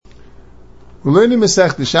We're learning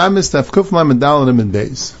Masech Shabbos Taf Kuf Lamed Daled Amud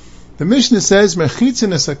Beis. The Mishnah says,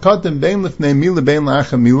 "Mechitzin es hakotten bein lifnei mila bein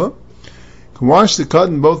la'achar mila." You can wash the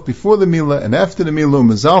cotton both before the mila and after the mila.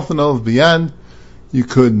 Mezalfen olav b'yad. You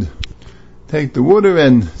could take the water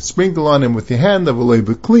and sprinkle on him with your hand of a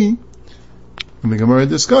b'kli. And the Gemara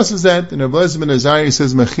discusses that. And Rabbi ben Azariah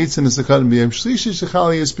says, "Mechitzin es hakotten b'yam shlishi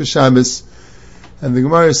shechali es b'Shabbos." And the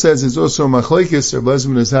Gemara says it's also machlekes. Rabbi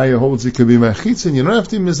ben Azariah holds it could be mechitzin. You don't have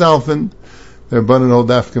to be mezalfen. They're bun and hold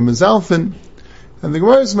dafka mezalfen. And the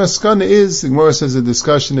Gemara's maskana is, the Gemara says a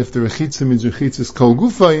discussion if the rechitza means rechitzas kol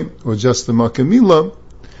gufay, or just the makamila.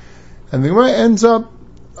 And the Gemara ends up,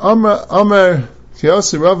 Amar,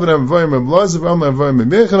 Kiyasi Rav and Avoyim Rav Lazav, Amar Avoyim Rav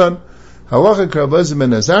Yechanan, Halacha K'Rav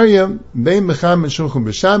ben Azariah, Bein Mecham and Shulchan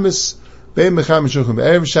B'Shabbos, Bein Mecham and Shulchan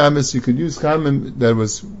B'Erev Shabbos. You could use chaim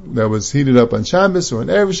that was heated up on Shabbos or on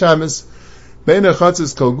Erev Shabbos. Bein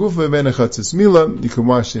Achatzas kol gufay, Bein Achatzas mila. You can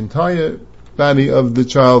wash the entire body of the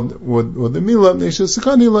child or the mila. It's a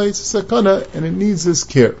sakana, and it needs this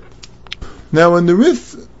care. Now, when the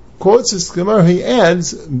Rif quotes this Gemara, he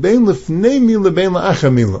adds bein lifnei mila bein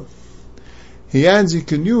la'achar mila. He adds you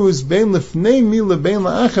can use bein lifnei mila bein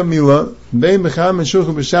la'achar mila bein mecham and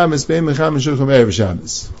shulchan b'Shabbos bein mecham and shulchan b'Erev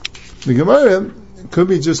Shabbos. The Gemara could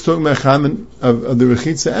be just talking about chamen of the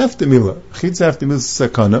rechitza after mila. Rechitza after mila is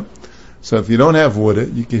sakana. So if you don't have water,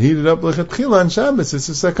 you can heat it up like a tchila on Shabbos. It's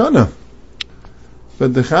a sakana.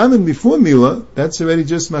 But the chamen before Mila, that's already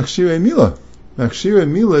just Machshirei Mila. Machshirei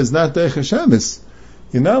Mila is not Deicha Shabbos.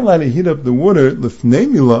 You're not allowed to heat up the water Lifnei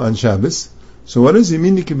Mila on Shabbos. So what does it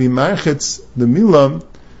mean you can be Marchetz the Mila, you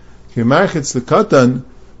can Marchetz the Katan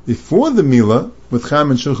before the Mila with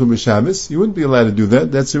chamen Shulchan B'Shabbos? You wouldn't be allowed to do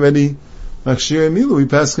that. That's already Machshirei Mila. We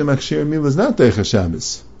pass Machshirei Mila is not Deicha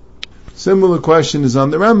Shabbos. Similar question is on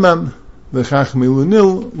the Rambam. The Chachmei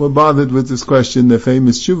Lunil were bothered with this question, the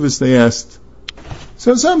famous Shuvas they asked.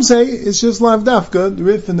 So some say it's just lav dafka. The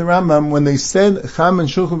Rif and the Rambam, when they said Cham and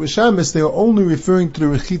Shulchan B'Shabbos, they were only referring to the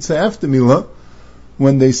rechitza after Mila.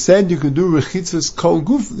 When they said you could do rechitzas kol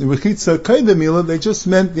guf, rechitza kaida Mila, they just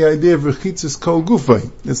meant the idea of rechitzas kol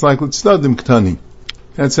gufay. It's like l'tzdadim ktani.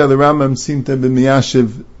 That's how the Rambam seemed to have been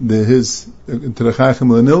miyashiv to the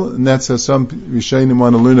Chacham L'nil, and that's how some Rishonim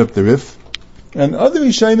want to learn up the Rif. And other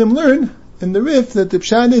Rishonim learn in the Rif that the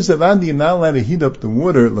pshat is that you're not allowed to heat up the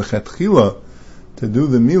water l'chatchila to do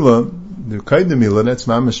the mila, the kaida mila, that's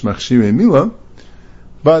mamash machshirei mila.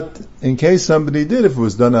 But in case somebody did, if it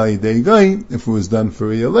was done al yidei gai, if it was done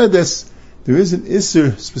for a yeledes, there is an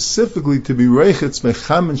isser specifically to be reichetz by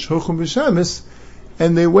cham and shulchan b'Shabbos,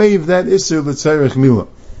 and they waive that isser l'tzarech mila.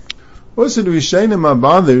 Also, the Rishonim are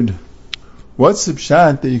bothered. What's the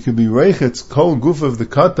pshat that you could be reichetz kol guf of the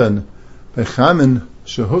katan by cham and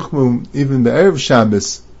shehuchmu even b'erev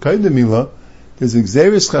Shabbos kaida mila? There's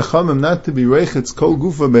exeris chachamim not to be reichetz kol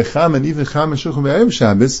gufa becham and even cham and shulchan b'erev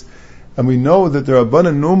Shabbos, and we know that the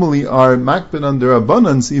Rabbanan normally are makbid on the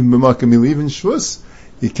Rabbanans even b'makamil, even shvus.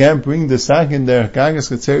 You can't bring the sak in there kagas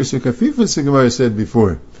katzeris or kafifas, the Gemara said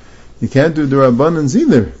before. You can't do the Rabbanans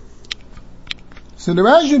either. So the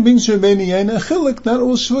Rashi brings Rabbeinu Yaina chilik, not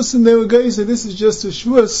all shvus in there guys, so this is just a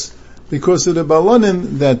shvus because of the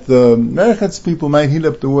balanim that the merchatz people might heat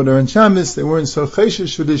up the water on Shabbos. They weren't so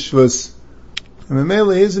chayshish for this shvus. And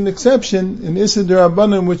Mamela is an exception in Issa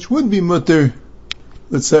D'Rabbanan, which would be mutter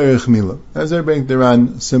l'tzarech mila. As I bring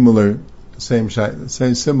Duran, similar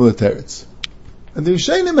similar teretz. And the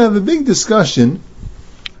Rishonim have a big discussion.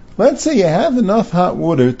 Let's say you have enough hot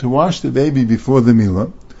water to wash the baby before the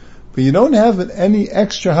mila, but you don't have any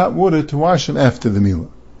extra hot water to wash him after the mila.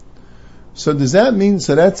 So does that mean,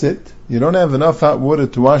 so that's it? You don't have enough hot water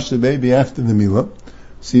to wash the baby after the mila,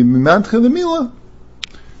 so you mimantcha the mila?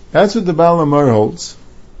 That's what the Baal Amar holds.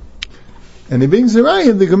 And he brings a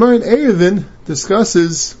raya. The Gemara in Erevin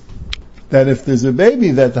discusses that if there's a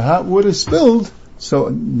baby that the hot water spilled, so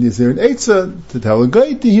is there an eitzah to tell a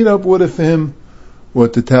guy to heat up water for him, or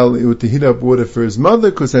to heat up water for his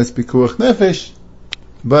mother, because that's pikuach nefesh.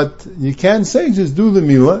 But you can't say just do the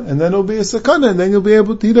mila, and then it'll be a sakana, and then you'll be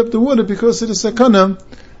able to heat up the water because of the sakana.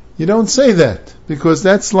 You don't say that, because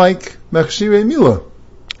that's like machshirei mila.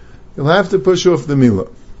 You'll have to push off the mila.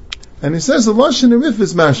 And he says the Lashon Rif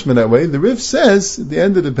is mashma that way. The Rif says at the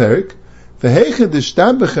end of the parak, "V'heicha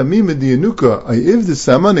d'shtab b'chamim diyanuka ayiv the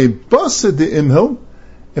saman a basa de'imhil."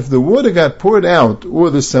 If the water got poured out or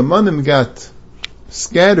the samanim got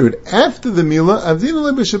scattered after the mila, avdina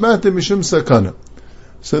le b'shabbat mishum sakana.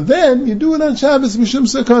 So then you do it on Shabbos mishum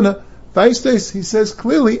sakana. Vaistes, he says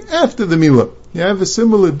clearly after the mila. You have a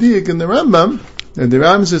similar diak in the Rambam. And the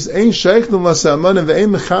Rambam says, "Ein sheich l'samanim ve'ein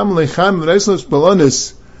mecham lecham v'reislos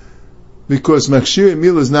balonis." because Machshir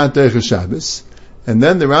Mila is not Derech Shabbos. And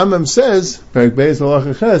then the Rambam says, Perek Beis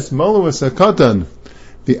Halacha Ches, Molo was Sakatan.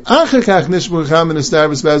 The Achakach Nishmu Cham and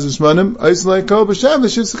Establis Bazus Manim, Eislai Kol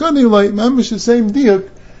B'Shabbos, Shitzakani Ulai, Mamish the same diuk.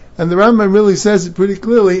 And the Rambam really says it pretty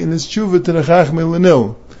clearly in his tshuva to the Chachmei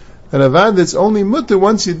L'Nil. That avad that's only mutter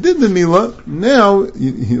once you did the Mila, now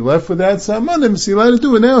you left without Samanim, so you're allowed to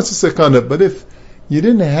do it, now it's a Sakana. But if you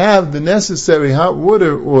didn't have the necessary hot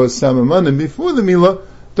water or Samanim before the Mila,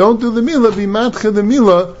 don't do the Mila, be matcha the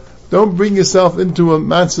Mila, don't bring yourself into a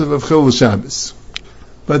matzav of Chil Shabbos.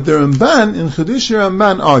 But the Ramban in Chedush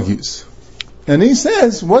Ramban argues, and he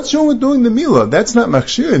says, what's wrong with doing the Mila? That's not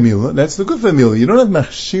Machshir Mila, that's the Gufa Mila. You don't have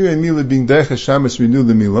Machshir Mila being Derech Shabbos when you do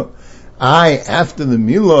the Mila. After the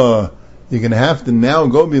Mila, you're going to have to now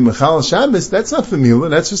go be Mechal Shabbos. That's not for Mila,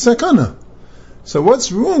 that's for Sakana. So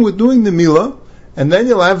what's wrong with doing the Mila, and then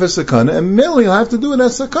you'll have a Sakana, and Mila you'll have to do it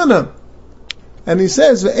as Sakana. And he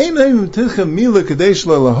says, "Ve'ein ha'im tilcha mila kadesh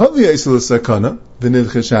lo lahavi eisel sakana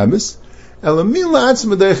v'nidcha Shabbos, ela mila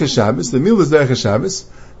atzma derech Shabbos. The mila is derech Shabbos.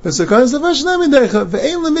 V'sakana is the vashnami derech.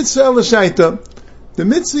 Ve'ein lemitzvah el shaita. The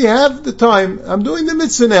mitzvah you have the time. I'm doing the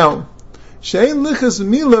mitzvah now. She'ein lichas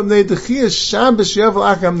mila b'nei dechiyas Shabbos yavel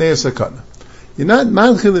akam nei sakana. You're not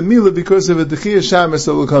manchil the mila because of a dechiyas Shabbos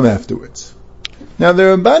that will come afterwards." Now the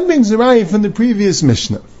Ramban brings a raya from the previous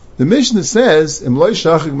Mishnah. The Mishnah says, "Im loy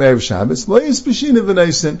shachik me'erev Shabbos, loy yispeshina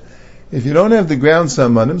v'naisin." If you don't have the ground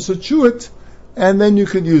samanim, so chew it, and then you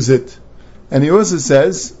could use it. And he also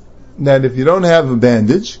says that if you don't have a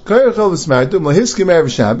bandage, karechal v'smartum lahiskim me'erev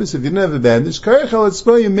Shabbos. If you don't have a bandage, karechal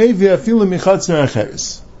etzboy mevi afilu michatzer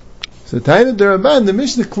acheres. So Taina Deraban, the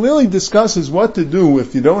Mishnah clearly discusses what to do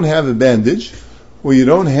if you don't have a bandage or you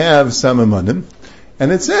don't have samanim.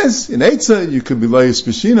 And it says in Eitzah you could be loy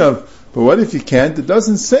yispeshina. But what if you can't? It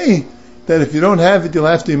doesn't say that if you don't have it, you'll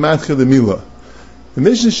have to imatcha the Mila. The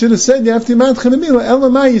Mishnah should have said you have to imatcha the Mila.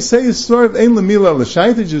 Elamai, you say a story of Ein L'Mila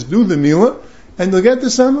L'Shaita, just do the Mila, and you'll get the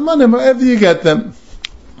Samanim, however you get them.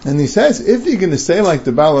 And he says, if you're going to say like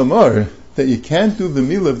the Baal Amar, that you can't do the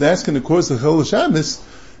Mila, if that's going to cause the Chil Shabbos,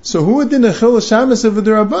 so who would in the Chil Shabbos of the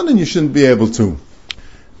Rabbanan you shouldn't be able to?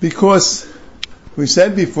 Because we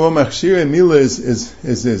said before, Machshir and Mila is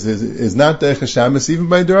not Derech Shabbos even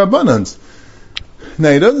by the Rabbanans.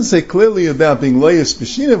 Now he doesn't say clearly about being Loyas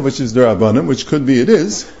B'Shina, which is the Rabbanan, which could be it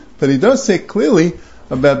is, but he does say clearly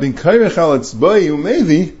about being Kairech al Etzboi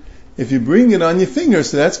Umevi, if you bring it on your finger,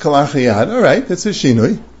 so that's Kalach Yad, alright, that's a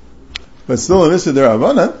Shinui, but still in this is the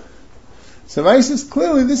Rabbanan. So I says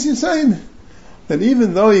clearly this is saying that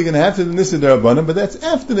even though you're going to have to do this is the Rabbanan, but that's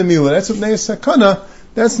after the Mila, that's what Ne'es Sakana.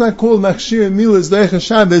 That's not called Machshir and Mila, is Derech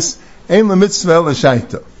Shabbos, Ein L'Mitzvah El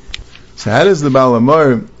Shaita. So how does the Baal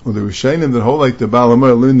Amar, or the Rishonim that hold like the Baal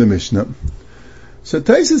Amar, learn the Mishnah? So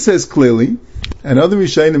Taisa says clearly, and other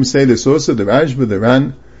Rishonim say this also, the Rashba, the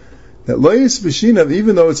Ran, that Lo Yispeshinav,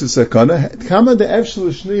 even though it's a Sakana, Kama de Efshel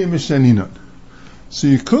Shnei Mishaninon. So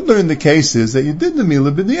you could learn the cases that you did the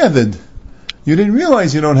Mila b'diavad. You didn't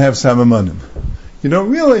realize you don't have Samamanim. You don't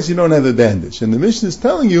realize you don't have a bandage. And the Mishnah is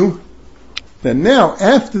telling you that now,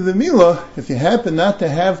 after the Mila, if you happen not to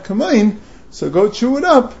have Kamain, so go chew it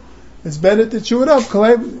up. It's better to chew it up. Or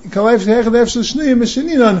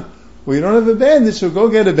you don't have a bandage, so go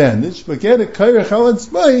get a bandage, but get a Kairech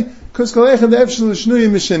Halatzbai, because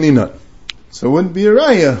so it wouldn't be a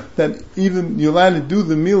raya that even you're allowed to do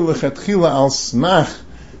the Mila L'chatchila al Smach,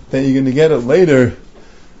 that you're going to get it later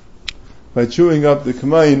by chewing up the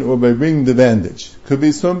Kamain or by bringing the bandage. Could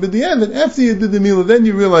be some b'diavad. After you did the Mila, then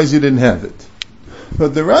you realize you didn't have it.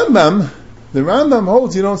 But the Rambam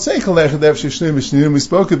holds you don't say Kalech Dev Shnei Mishninim. We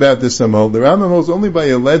spoke about this some hold. The Rambam holds only by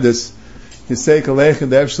a ledis you say Kalech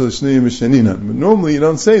Dev Shnei Mishninim. But normally you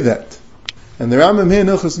don't say that. And the Rambam here in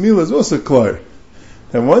Hilchos Mila is also clear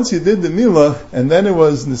that once you did the Mila and then it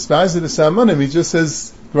was Nispaz the Samanim, he just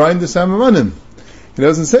says grind the Samanim. He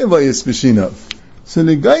doesn't say Lo Yispeshinav. So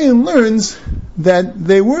the Gayan learns that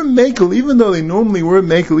they were makel, even though they normally were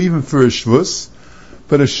makel even for a shvus,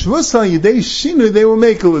 but a shvus al yidei shinui, they were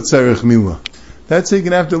makel at tzarech mila. That's how you're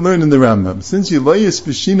going to have to learn in the Rambam. Since you loyes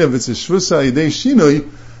b'shinav, it's a shvus al yidei shinui,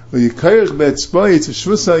 or you kairech be'etzboi, it's a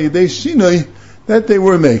shvus al yidei shinui, that they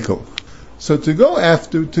were makel. So to go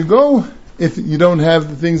if you don't have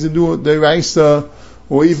the things to do with the raisa,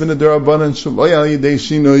 or even a derabanan shaloy al yidei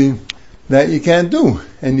shinui, that you can't do.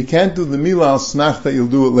 And you can't do the Mila al Snach that you'll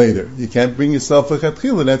do it later. You can't bring yourself a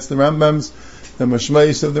Chatchila. That's the Rambam's, the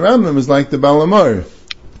Mashmayis of the Rambam is like the Baal Amar.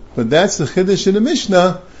 But that's the Chiddush in the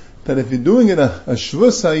Mishnah, that if you're doing it a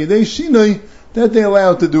Shvus HaYidei Shinoi, that they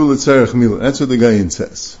allow to do L'tzarech Mila. That's what the Gayin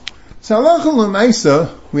says. So Halacha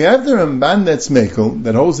L'maisa, we have the Ramban that's Mekel,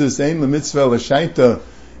 that holds this Ein L'mitzvah L'shaita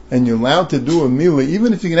and you're allowed to do a milah,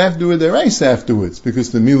 even if you're going to have to do a deraisa afterwards,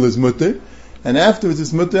 because the milah is mutter, and afterwards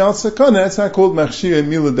it's mutter al sakana, that's not called machshir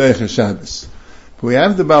milah deicha Shabbos. But we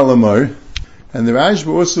have the Baal Amar, and the Rashba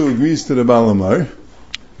also agrees to the Baal Amar,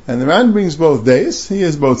 and the Ran brings both days, he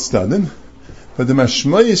has both studied, but the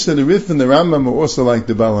Mashmoyish and the Rif and the Rambam are also like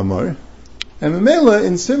the Baal Amar, and the Mela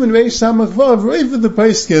in Siman Reish Samach Vav, right for the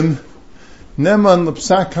Paiskim, Neman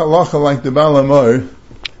L'Psak Halacha like the Baal Amar,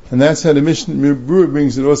 and that's how the Mishnah Brewer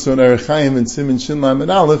brings it also in Arachayim and Siman Shin Lam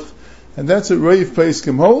and Aleph, and that's what Reiv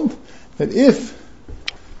Paiskim hold, that if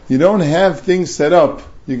you don't have things set up,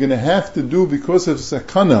 you're going to have to do, because of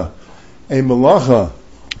sakana, a malacha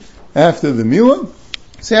after the milah,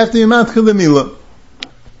 so after you matcha the milah.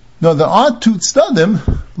 Now the odd two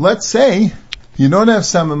tzaddim, let's say, you don't have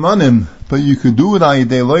samamanim, but you could do it al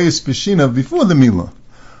yedei loyis b'shina before the milah.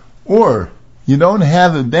 Or, you don't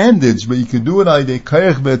have a bandage, but you could do it al yedei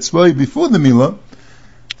kayach be'etzvoi before the milah.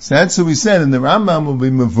 So that's what we said, and the Rambam will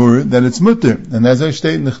be mavur, that it's mutter. And as I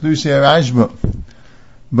state in the Chedushei Rashba.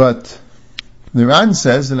 But the Ran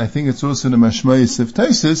says, and I think it's also the Mashmayis of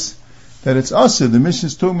Taisis, that it's also, the Mishnah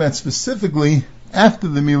is talking about specifically after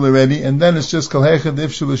the meal already, and then it's just kol hechad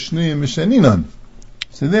ifshel shnuya mishaninan.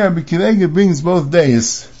 So there, B'kilega brings both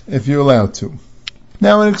days, if you're allowed to.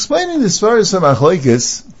 Now, in explaining this Svaras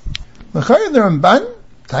HaMachloikis, L'chayr the Ramban,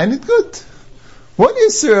 kind of good. What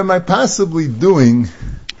Yisur am I possibly doing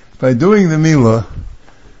by doing the Milah?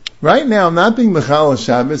 Right now, I'm not being Mechal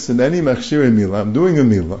Shabbos and any Machshir Milah, I'm doing a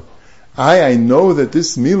Milah. I know that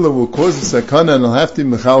this Milah will cause a Sakana and I'll have to be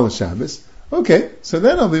Mechal Shabbos. Okay, so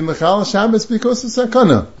then I'll be Mechal Shabbos because of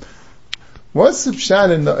Sakana. What's the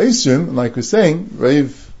pshat in the Eisrim, like we're saying,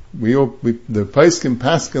 the Paiskim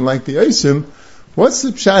Paskin like the Eisrim, what's the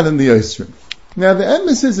pshat in the Eisrim? Now the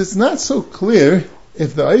emphasis is it's not so clear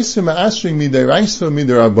if the Eisrim are asking me deraisa or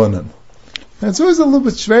midirabanan. It's always a little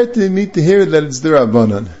bit schwer to me to hear that it's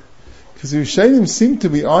derabanan. Because the Rishonim seem to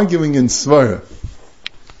be arguing in Svara.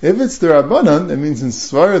 If it's derabanan, that means in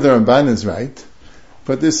Svara the Ramban is right.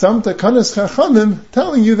 But there's some Takanas Chachamim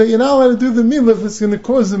telling you that you're not allowed to do the milah if it's going to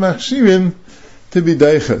cause the Machshirim to be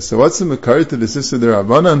daicha. So what's the Makar to the Sissa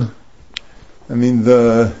derabanan? I mean,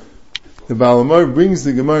 the Baal Amar brings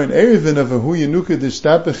the Gemara in Erevin of a Hu Yenuka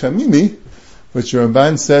D'Shtape Chamimi, which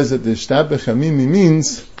Ramban says that the D'Shtape Chamimi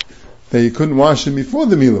means that you couldn't wash it before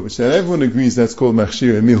the milah, which that everyone agrees that's called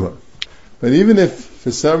Machshir Milah. But even if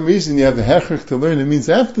for some reason you have the hechrich to learn it means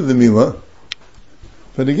after the milah,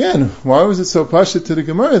 but again, why was it so pasha to the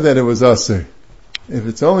Gemara that it was aser? If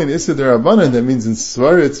it's only an Issa D'Rabbanan, that means in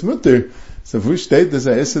Svara it's mutter. So if we state there's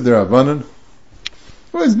an Issa D'Rabbanan, it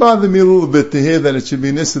always bothered me a little bit to hear that it should be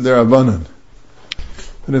an Issa D'Rabbanan.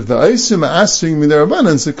 But if the Eisim are asking me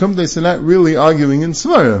D'Rabbanan, so come they're not really arguing in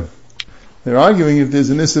Svara. They're arguing if there's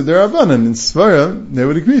an Issa D'Rabbanan. In Svara, they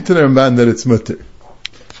would agree to the Ramban that it's mutter.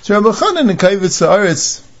 So Rabbi Chanan in Kaivetz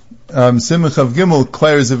Haaretz, Simach of Gimel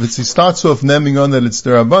declares if he starts off naming on that it's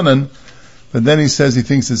D'Rabbanan, but then he says he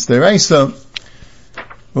thinks it's D'Raisa,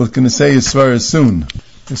 we're going to say his Svara soon.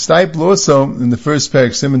 The Steipel also, in the first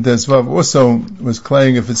parak, Simon Tezvav, also was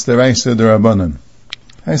declaring if it's D'Raisa or D'Rabbanan.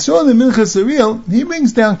 I saw the Minchas Ariel, he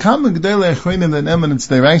brings down Kama G'dele Achronim that eminence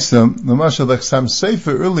D'Raisa, L'mashal like some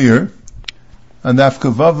Sefer earlier, and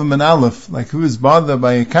Afka Vavim and Aleph, like who is bothered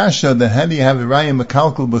by a kasha, that how do you have a raya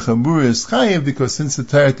makalkal b'chabura is chayiv, because since the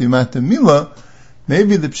Torah Timata Milah,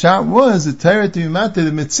 maybe the pshat was the Torah Timata the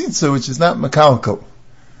Mitzitza, which is not makalkal.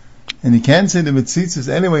 And you can't say the Mitzitza is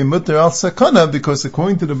anyway mutter al sakana, because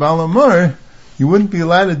according to the Baal Amar, you wouldn't be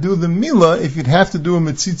allowed to do the Milah if you'd have to do a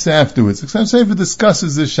Mitzitza afterwards. Some Sefer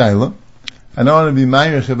discusses this Shaila. I don't want to be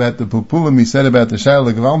ma'irich about the Pupulim he said about the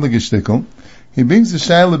Shaila Gvaldige Shtickle. He brings the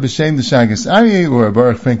Shaila b'shem the Shagas Aryeh or a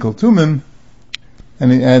Baruch Finkel Tumim,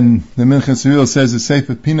 and the Minchas Ariel says the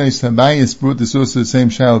Sefer Pinais Habayis brought this also the same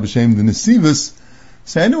Shaila b'shem the Nesivus.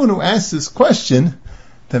 So anyone who asks this question,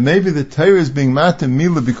 that maybe the Torah is being matam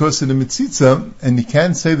milah because of the Mitzitza, and you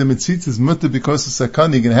can't say the Mitzitza is mutter because of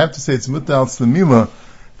Sakana, you're going to have to say it's mutter al milah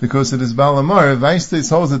because it is Baal Amar. Vaistes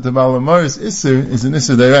holds that the Baal Amar's Isser is an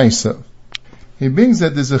Isser D'Raisa. He brings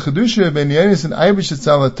that there's a Chedusha Ben Yeris and Eibish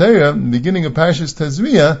Etzal HaTorah, in the beginning of Parshas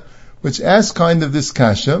Tazriah, which asks kind of this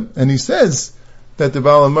kasha, and he says that the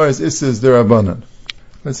Baal Amar's Issa is D'Rabbanan.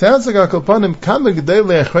 But it sounds like Akalpanim Kama G'dei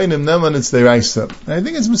Le'achreinim Neman it's D'Raisa. And I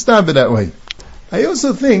think it's Mustafa that way. I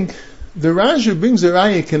also think the Raju brings a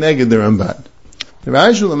Raya Keneged the Ramban. The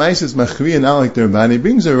Raju L'mais is Machri and not like the Ramban. He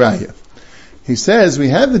brings a Raya. He says, we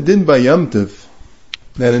have a din by Yom Tov,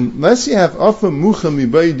 that unless you have Afa Mucha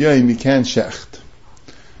Mibayid Yom, you can't shecht.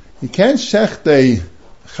 You can't shecht a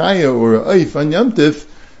Chaya or a Oif on Yom Tov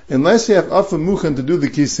unless you have Afa Mucha to do the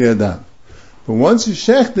Kisei Adam. But But once you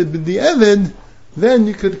shechted b'di'evid, then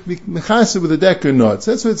you could be mechased with a decker knots.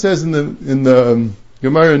 That's what it says in the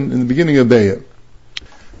Gemara in the beginning of Be'ah.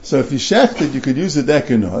 So if you shechted, you could use the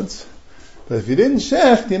decker knots. But if you didn't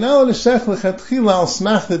shecht, you're not allowed to shech l'chatchila al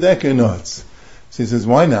smach the decker knots. So he says,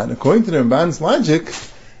 why not? According to the Ramban's logic,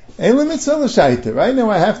 ein mitzvah l'shaita. Right now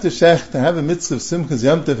I have to shecht. I have a mitzvah of Simchas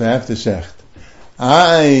Yom Tov, I have to shecht.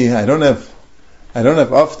 I don't have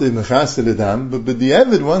after mechased adam, but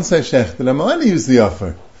b'di'evid, once I shechted, I'm allowed to use the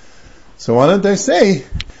offer. So why don't I say,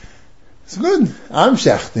 it's good, I'm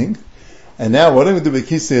shechting, and now what am I going to do with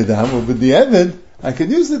kisei adam? Well, b'di'evid, I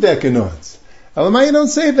could use the decker knots. Elamai, you don't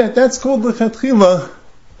say that. That's called l'chatchila,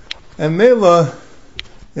 and mela,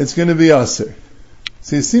 it's going to be aser.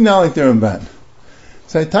 So you see now like the Ramban.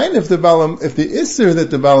 So I tighten if the isser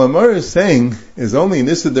that the Balamar is saying is only an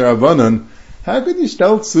isser derabanan, how could you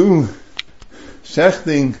stell zu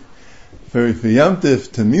shechting for Yom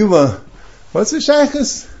Tov to Mila? What's the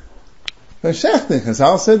shechus? For shechting,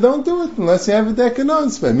 Chazal said don't do it unless you have a decker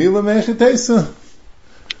knots. By Mila mechetesa.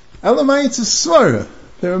 Elamai, it's a svara.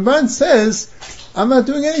 The Ramban says, I'm not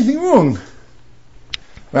doing anything wrong.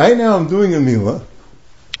 Right now I'm doing a Mila,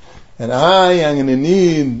 and I am going to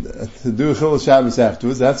need to do a Chil Shabbos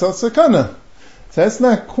afterwards. That's all sakana. So that's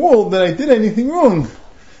not called that I did anything wrong.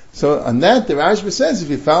 So on that, the Rashba says, if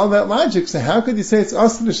you follow that logic, so how could you say it's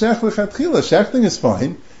asr to shech l'chatchila? Shechting is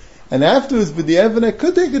fine, and afterwards, b'di'evid, I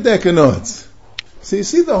could take a decker notes. So you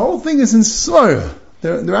see, the whole thing is in svara. The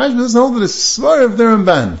Rashba doesn't hold it as svara of the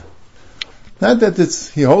Ramban. Not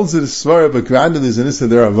that he holds it as svara, but granted there's an issa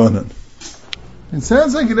deravanan. It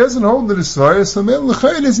sounds like he doesn't hold it as svara, so maybe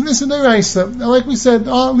l'chayr is an issa deraisa. Now, like we said,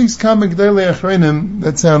 at least kamek de'le achreinim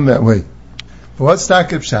that sound that way. But what's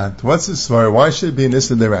takib pshat? What's the svara? Why should it be an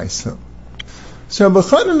issa deraisa? So Rabbi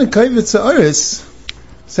Chanan the Kavitz Ha'aretz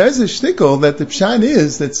says a shtickle that the pshat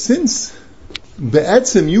is that since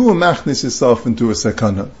be'etzim you will machnis yourself into a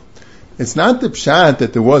sakana, it's not the pshat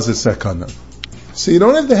that there was a sakana. So you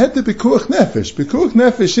don't have the head to pikuach nefesh. Pikuach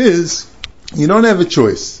nefesh is, you don't have a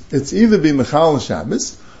choice. It's either be mechal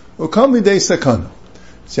Shabbos, or come midei sakana.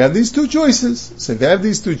 So you have these two choices. So if you have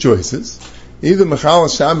these two choices, either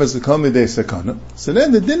mechal Shabbos or come midei sakana, so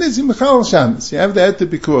then the din is mechal Shabbos. You have the head to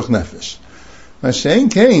pikuach nefesh.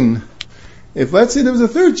 Mashen kain, if let's say there was a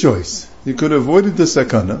third choice, you could have avoided the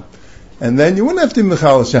sakana, and then you wouldn't have to be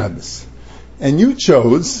mechal Shabbos. And you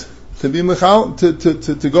chose to be mechal,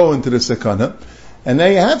 to go into the sakana, and now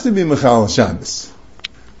you have to be mechal Shabbos.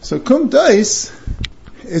 So kum dais,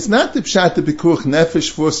 it's not the pshat the pikuach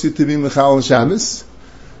nefesh forced you to be mechal Shabbos.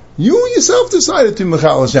 You yourself decided to be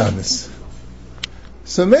mechal Shabbos.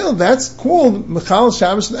 So male, that's called mechal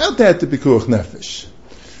Shabbos without that the pikuach nefesh.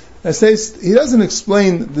 I say he doesn't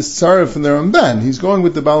explain the tzara from the Ramban. He's going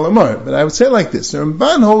with the Baal Amar. But I would say like this: the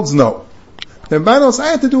Ramban holds no. The Ramban holds I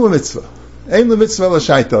had to do a mitzvah. Ein le mitzvah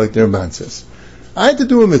l'shaita, like the Ramban says. I had to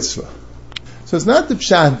do a mitzvah. So it's not the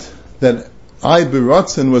pshat that I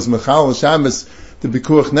beratzon was mechal Shabbos, the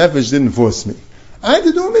pikuach nefesh didn't force me. I had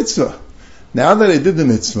to do a mitzvah. Now that I did the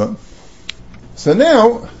mitzvah, so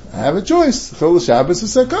now I have a choice. Chol Shabbos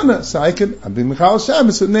is sakana, so I'll be mechal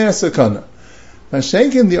Shabbos with nea sakana.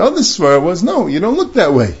 Mashenkin, the other svara was no, you don't look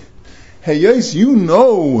that way. Hey, yes, you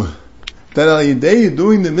know that al yidei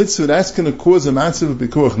doing the mitzvah that's going to cause a matzah of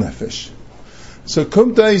pikuach nefesh. So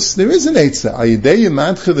kumtais, there is an eitzah. Al yidei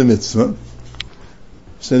yimadcha the mitzvah.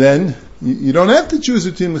 So then, you don't have to choose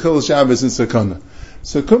between Mechal Shabbos and Sakana.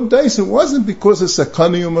 So kumtais, it wasn't because of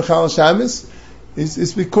Sakana you Mechal Shabbos,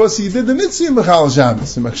 it's because he did the mitzvah Mechal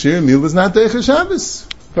Shabbos. And Machshir Mil was not Deicha Shabbos.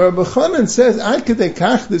 But Rabbi Chanan says, I could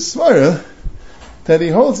ekach this svara, that he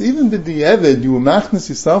holds even the di'evid, you will machnas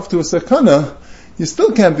yourself to a Sakana, you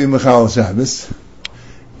still can't be Mechal Shabbos,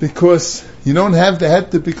 because you don't have the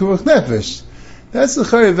head to pikuach nefesh. That's the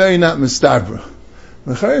chayr very not mistabra.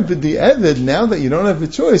 Mechayr b'di'evid, now that you don't have a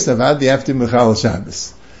choice, avad you have to Mechal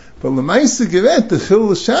Shabbos. But l'maisa gevet, the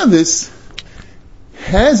Chil Shabbos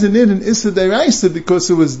has in it an Issa Deraisa because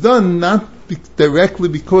it was done not directly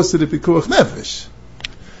because of the Pikuach Nefesh.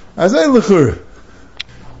 As I l'chur.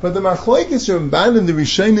 But the Machlokes Ramban and the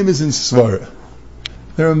Rishonim is in Svara.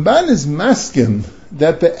 The Ramban is maskim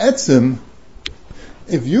that the etzim,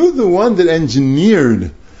 if you're the one that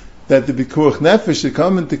engineered that the Pikuach Nefesh should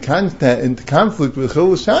come into conflict with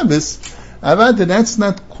Chil Shabbos, avad, that's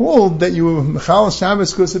not called that you were Mechal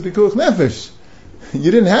Shabbos because of Pikuach Nefesh.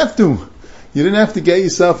 You didn't have to. You didn't have to get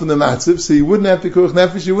yourself in the matzav, so you wouldn't have Pikuach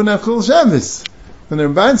Nefesh, you wouldn't have Chil Shabbos. And the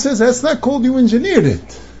Ramban says that's not called you engineered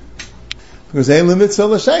it. Because ein l'mitzvah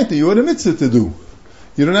l'shaita, you had a mitzvah to do.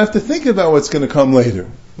 You don't have to think about what's going to come later.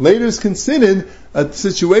 Later is considered a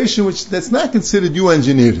situation that's not considered you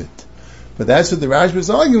engineered it. But that's what the Rashba is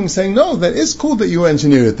arguing, saying, no, that is cool that you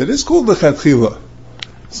engineer it. That is cool l'chatchila.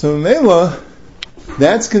 So Mela,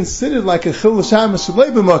 that's considered like a chil l'shabbos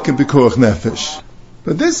shalei b'makim b'kuach nefesh.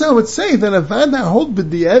 But this I would say that avada hold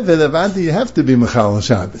b'di'evid, avada you have to be mechal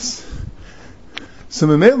l'shabbos. So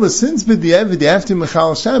Mela, since b'di'evid you have to be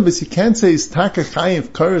mechal l'shabbos, you can't say it's taka chayiv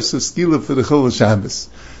karas or skila for the chil l'shabbos.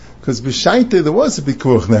 Because b'shaita there was a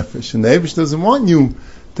b'kuach nefesh, and the Eibush doesn't want you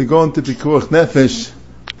to go into b'kuach nefesh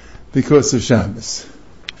because of Shabbos.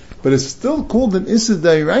 But it's still called an Issa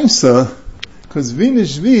Dairaisa, because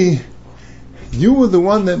Vinishvi, you were the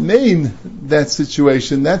one that made that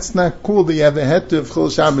situation. That's not cool that you have a heter of Chol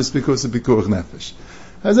Shabbos because of Bikuach Nefesh.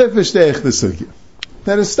 As I verstehe the sugya.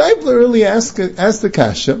 Now the Stipler earlier asked the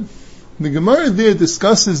Kasha. The Gemara there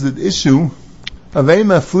discusses the issue of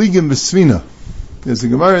Eima Fligim B'Svina. There's a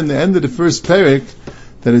Gemara in the end of the first parak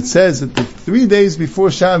that it says that the 3 days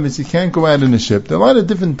before Shabbos you can't go out in a ship. There are a lot of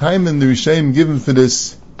different time in the Rishaim given for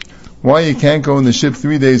this, why you can't go in the ship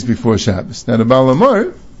 3 days before Shabbos. Now the Baal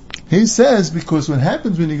Amar, he says, because what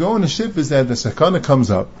happens when you go on a ship is that the sakana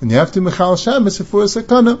comes up, and you have to mechal Shabbos before a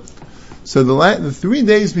sakana. So the 3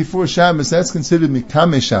 days before Shabbos, that's considered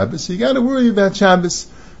mikame Shabbos. So you got to worry about Shabbos.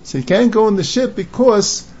 So you can't go in the ship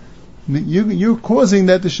because you're causing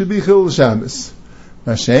that there should be chil Shabbos.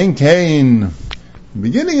 Mashen Kain,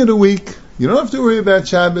 beginning of the week, you don't have to worry about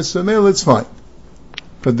Shabbos, so maybe it's fine.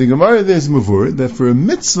 But the Gemara there is mavur that for a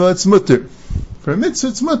mitzvah it's mutter. For a mitzvah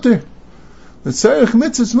it's mutter. The tzarech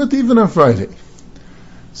mitzvah it's mutter even on Friday.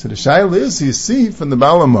 So the shaila is, you see from the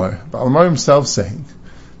Baal Amar himself saying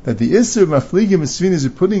that the Isser of Mafligim Esvin is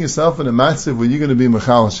you're putting yourself in a matzav where you're going to be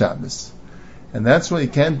Mechal Shabbos. And that's why you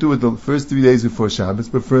can't do it the first 3 days before Shabbos,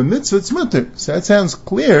 but for a mitzvah it's mutter. So that sounds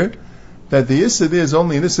clear that the Isser there is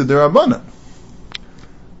only an Isser derabbanan.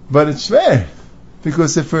 But it's fair,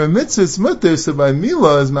 because if for a mitzvah it's mutter, so by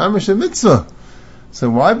Milah is mamash a mitzvah. So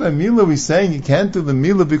why by Milah we saying you can't do the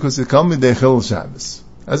Milah because it come with the Chil Shabbos?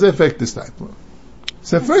 As I affect this type.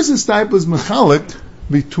 So first this type is mechalik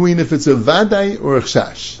between if it's a vaday or a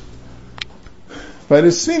chash. By the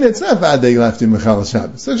Sfina it's not vaday, you'll have to be mechal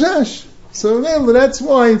Shabbos. It's a chash. So that's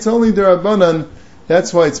why it's only the Rabbanan,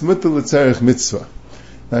 that's why it's mutter l'tzarech mitzvah.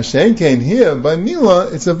 Now Shein came here, by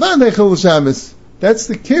Milah, it's a vaday Chil Shabbos. That's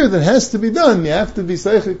the care that has to be done. You have to be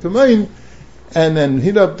Seichek Kamein, and then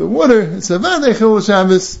heat up the water. It's a Vadei Chil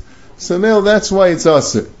Shabbos. So now that's why it's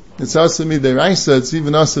Aser. It's Aser Midiraisa, it's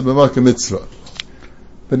even Aser B'Makam Mitzvah.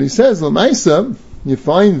 But he says, L'maisa, you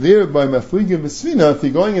find there by Mafligim B'Svina, if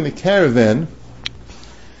you're going in a caravan,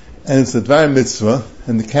 and it's a Dvar Mitzvah,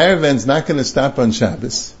 and the caravan's not going to stop on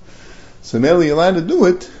Shabbos, so now you're allowed to do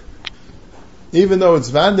it, even though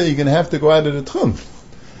it's Vadei, you're going to have to go out of the Tchum.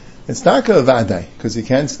 It's not a vaday, because you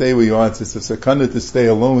can't stay where you are. It's a sakana to stay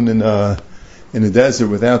alone in a desert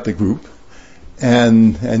without the group,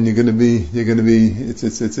 and you're going to be. It's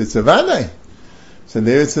a vaday. So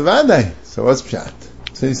there it's a vaday. So what's pshat?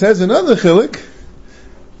 So he says another chilik.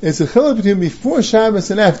 It's a chilik between before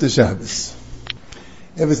Shabbos and after Shabbos.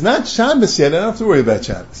 If it's not Shabbos yet, I don't have to worry about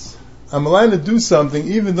Shabbos. I'm allowed to do something,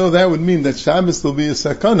 even though that would mean that Shabbos will be a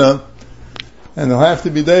sakana, and there'll have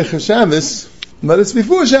to be Deicha Shabbos. But it's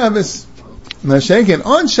before Shabbos. Now, Shenken,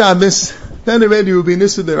 on Shabbos, then already will be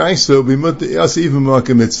Nisa Deraisa, will be Mutter even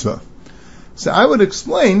Malka Mitzvah. So I would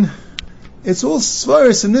explain, it's all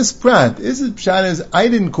svaris in this prat. Is it pshat is, I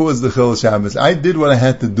didn't cause the Chil Shabbos, I did what I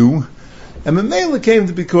had to do, and Mamela came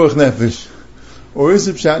to Bikuach Nefesh. Or is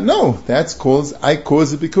it pshat, no, that's caused, I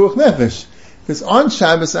caused the Bikuach Nefesh. Because on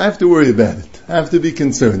Shabbos, I have to worry about it. I have to be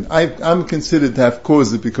concerned. I'm considered to have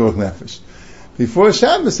caused the Bikuach Nefesh. Before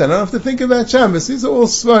Shabbos, I don't have to think about Shabbos. These are all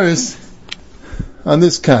svaris on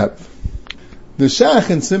this cap. The Shach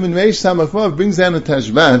in Siman Reish Samachvav brings down a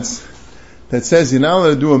Tashbats that says you're not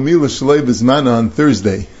allowed to do a Milah Shalei B'Zmana on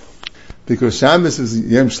Thursday, because Shabbos is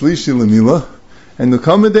Yom Shlishi L'Milah, and the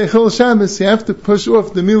Kol Day Chol Shabbos, you have to push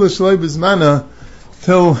off the Milah Shalei B'Zmana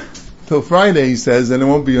till Friday, he says, and it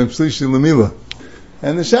won't be Yom Shlishi L'Milah.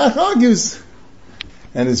 And the Shach argues,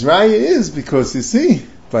 and his raya is because you see,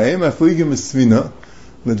 by Mafligim Esvina,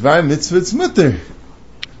 L'Dvar Mitzvah it's mutter.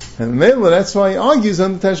 And Mela, that's why he argues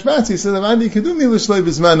on the Tashbats. He says, "Avadi you can do Milah Shlei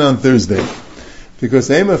B'Zman on Thursday, because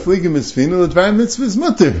Mafligim Esvina L'Dvar Mitzvah is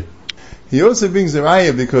mutter." He also brings the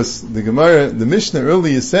raya because the Gemara, the Mishnah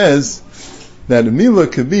earlier says that a Milah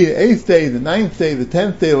could be the 8th day, the 9th day, the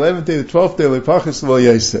 10th day, 11th day, the 12th day, L'Pachas L'Al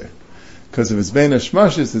Yaser. Because if it's Bein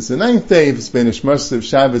HaShmashis, it's the 9th day. If it's Bein HaShmashis of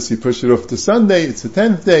Shabbos, you push it off to Sunday, it's the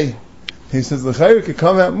 10th day. He says, l'chayr could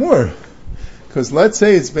come out more. Because let's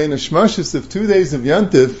say it's been a shmashis of 2 days of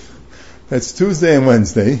Yantif, that's Tuesday and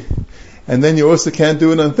Wednesday, and then you also can't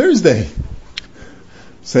do it on Thursday.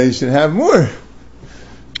 So you should have more.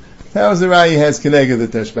 That was the Raya has Kenega the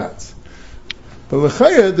Teshbats. But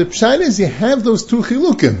l'chayah, the pshat is you have those two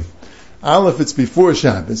chilukim. Aleph, it's before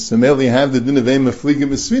Shabbos. So mainly you have the din of Eima Fligim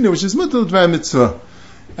Esvina, which is mutal dvar mitzvah.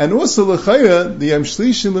 And also l'chayah, the Yom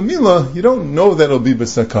Shlishi L'Mila, you don't know that it'll be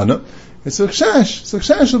b'sakana. It's a chash. So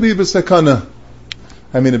chash will be b'sakana.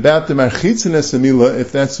 I mean, about the marchitzines Amila,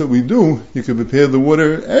 if that's what we do, you could prepare the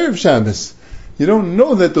water Erev Shabbos. You don't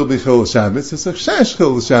know that there'll be Chil Shabbos. It's a chash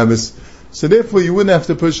Chil Shabbos. So therefore you wouldn't have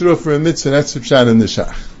to push it off for a mitzvah. That's the pshat in the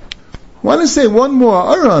shach. I want to say one more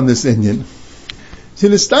ara on this Iyun. See,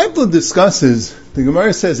 the Steipler discusses, the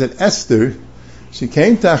Gemara says that Esther, she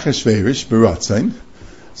came to Achashverosh, B'Ratzain.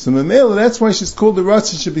 So Mamela, that's why she's called the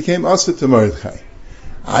Ratzain, she became Asa to Mordechai.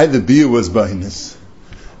 The Bia was B'Inus.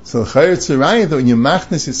 So Chayr Tzarayah, that when you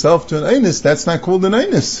machnes yourself to an Einus, that's not called an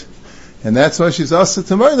Einus. And that's why she's Asa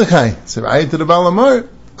to Mordechai. Tzarayah to the Balamar,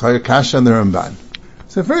 Chayr Kash on the Ramban.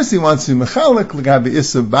 So first he wants to Mechalek, L'gabi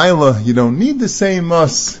Issa Baila, you don't need the same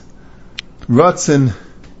Mas, Ratzin,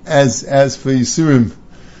 as for Yisurim.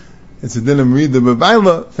 It's a dinam read the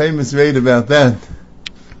Babaila, famous read about that.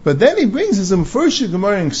 But then he brings us some first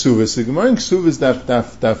Gemara in Ksuvas. The Gemara in Ksuvas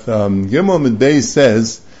Gimel Midbei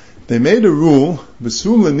says they made a rule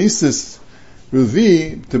Besul Nisis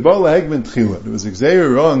Ruvi Tebola Hegman Tchila. There was a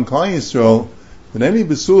Gzeir Ra in Klal Yisrael that any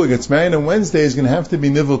Besul gets married on Wednesday is going to have to be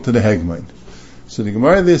nivel to the Hegman. So the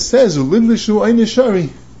Gemara there says Ulidlishu Aynishari.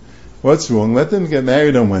 What's wrong? Let them get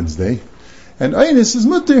married on Wednesday. And Einis is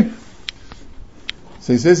mutter.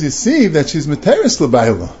 So he says, you see that she's materis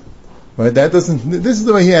l'bayla. Right? This is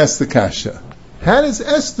the way he asked the kasha. How does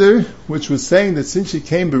Esther, which was saying that since she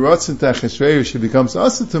came b'rotzen to Achashverosh, she becomes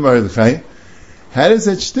asa to Mordechai, how does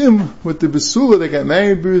that stem with the besula that got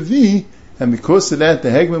married b'revi, and because of that, the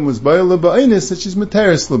hegman was bayla ba'einis, that she's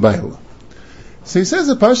materis l'bayla. So he says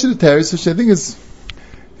a pasha to teres, which I think is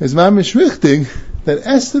mamish richtig, that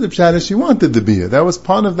Esther the pshat she wanted the bia. That was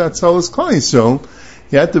part of that Solas Klal Yisrael.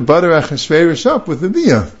 You had to butter Achashverosh up with the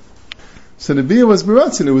bia. So the bia was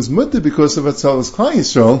beratzin. It was mutter because of Solas Klal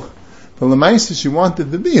Yisrael. But l'maisa she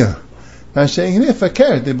wanted the bia. Now saying if I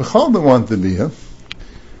cared, they bechal don't want the bia.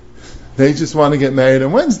 They just want to get married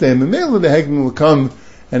on Wednesday, and the male of the hegman will come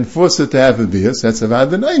and force her to have a bia. So that's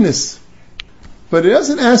avad v'nainis. But it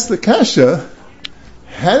doesn't ask the kasha.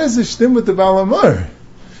 How does it stem with the balamar?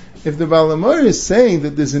 If the Balamar is saying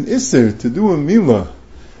that there's an Isser to do a Milah,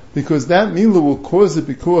 because that Milah will cause a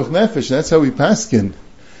Pikuach Nefesh, that's how we paskin.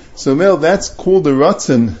 So Mel, that's called a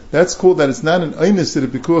Ratzin, that's called that it's not an Einus to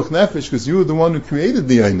the Pikuach Nefesh, because you were the one who created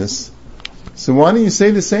the Einus. So why don't you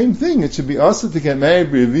say the same thing? It should be also to get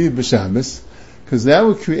married B'Revi B'Shabbos, because that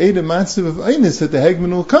will create a matzav of Einus that the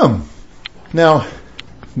Hegman will come. Now,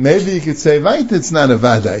 maybe you could say, right, it's not a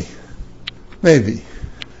Vadai. Maybe.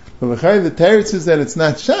 But the teretz is that it's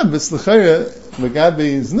not Shabbos. L'chayra, l'gabe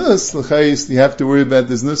is nus. L'chayra, you have to worry about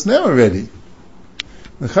this nus now already.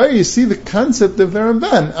 L'chayra, you see the concept of the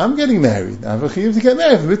Ramban. I'm getting married. I'm chayiv to get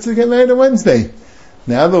married. Mitzvah to get married on Wednesday.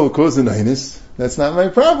 Now that will cause an einus. That's not my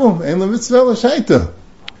problem. Ein l'mitzvah l'shaita.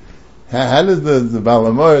 How did the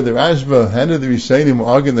Balamar, the Rashba, how did the Rishayim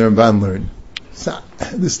argue the Ramban learn? So,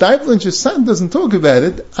 the Steipler and son doesn't talk about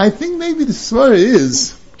it. I think maybe the svara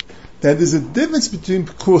is that there's a difference between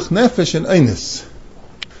Pekuach Nefesh and Einus.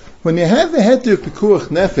 When you have the heter of Pekuach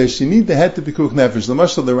Nefesh, you need the heter of Pekuach Nefesh.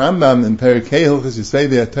 L'mashal, the Rambam in Perikei Hilchos Yisvei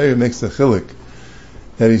the Torah makes a chilik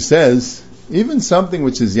that he says, even something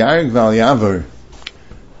which is Yarig Val Yavar,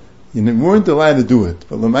 you weren't allowed to do it.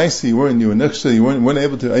 But L'maisi, you were nichshel, you weren't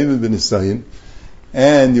able to Eiver bin Isayin,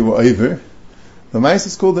 and you were Eiver. L'maisi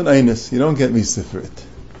is called an Einus. You don't get Misa for it.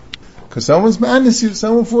 Because someone's ma'anis you,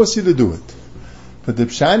 someone forced you to do it. But the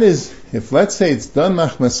pshat is, if let's say it's done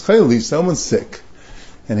machmas chayli, someone's sick,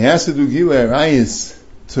 and he has to do gilei arayis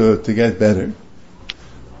to get better,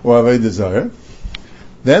 or avodah zarah,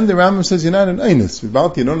 then the Rambam says you're not an einus. You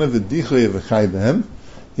don't have the dichlei of a chay behem,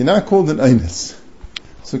 you're not called an einus.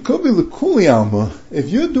 So could be l'kuli alma, if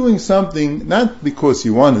you're doing something not because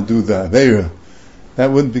you want to do the aveira,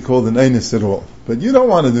 that wouldn't be called an einus at all. But you don't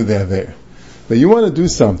want to do the aveira, but you want to do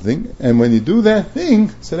something, and when you do that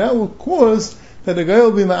thing, so that will cause that a guy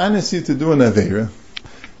will be ma'anis you to do an aveira.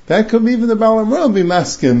 That could be even the Balamar will be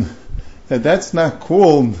maskim that that's not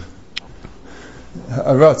called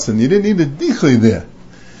a ratzon. You didn't need a dichli there.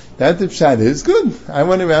 That the pshat is good. I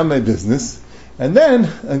went around my business, and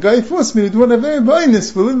then a guy forced me to do an aveira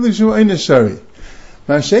b'ainis for little shu einis shari.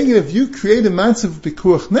 Mashayim, if you create a matzav of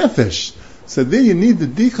pikuach nefesh, so there you need the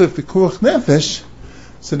dichli of pikuach nefesh.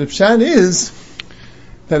 So the pshat is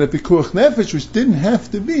that a pikuach nefesh, which didn't have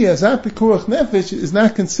to be, as a pikuach nefesh, is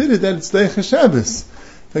not considered that it's Leicha Shabbos.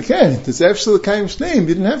 Okay, this Efshel L'Kayim Shneim, you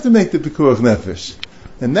didn't have to make the Pikuach Nefesh.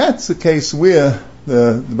 And that's the case where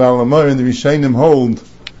the Baal Amor and the Rishayim hold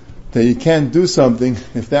that you can't do something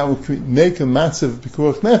if that would make a massive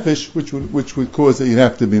Pikuach Nefesh, which would cause that you'd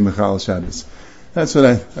have to be Mechal Shabbos. That's what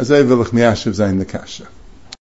Azay V'lach Miyashiv Zayin the Kasha.